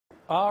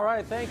All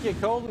right, thank you,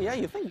 Colton. Yeah,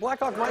 you think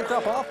Blackhawk might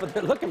drop off, but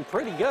they're looking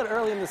pretty good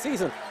early in the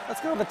season. Let's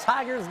go to the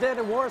Tigers Den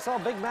in Warsaw.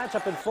 Big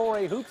matchup in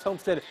 4A hoops.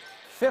 Homestead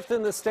 5th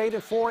in the state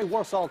in 4A.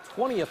 Warsaw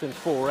 20th in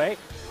 4A.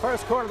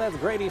 First quarter, that's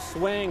Grady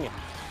Swing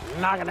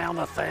knocking down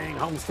the thing.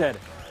 Homestead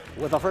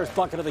with the first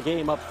bucket of the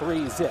game, up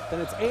 3-zip.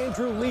 Then it's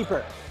Andrew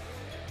Leeper.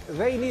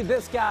 They need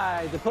this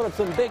guy to put up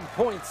some big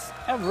points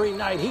every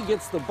night. He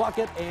gets the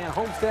bucket, and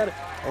Homestead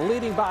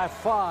leading by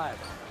 5.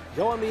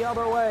 Going the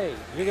other way,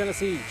 you're going to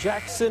see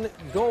Jackson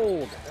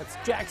Gold. That's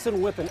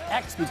Jackson with an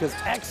X because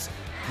X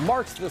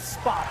marks the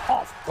spot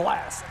off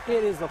glass.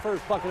 It is the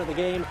first bucket of the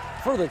game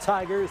for the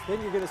Tigers. Then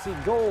you're going to see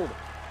Gold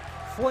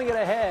fling it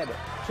ahead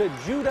to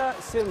Judah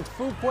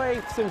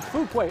Simfukwe.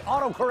 Simfukwe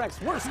autocorrects,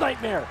 worst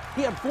nightmare.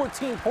 He had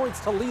 14 points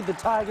to lead the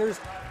Tigers,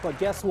 but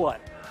guess what?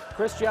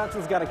 Chris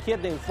Johnson's got a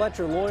kid named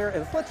Fletcher Lawyer,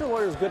 and Fletcher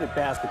Lawyer is good at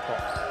basketball.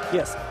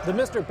 Yes, the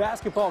Mr.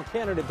 Basketball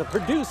candidate, the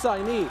Purdue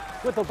signee,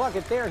 with the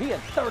bucket there. He had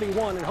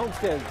 31, and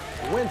Homestead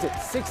wins it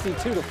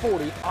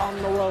 62-40 on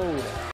the road.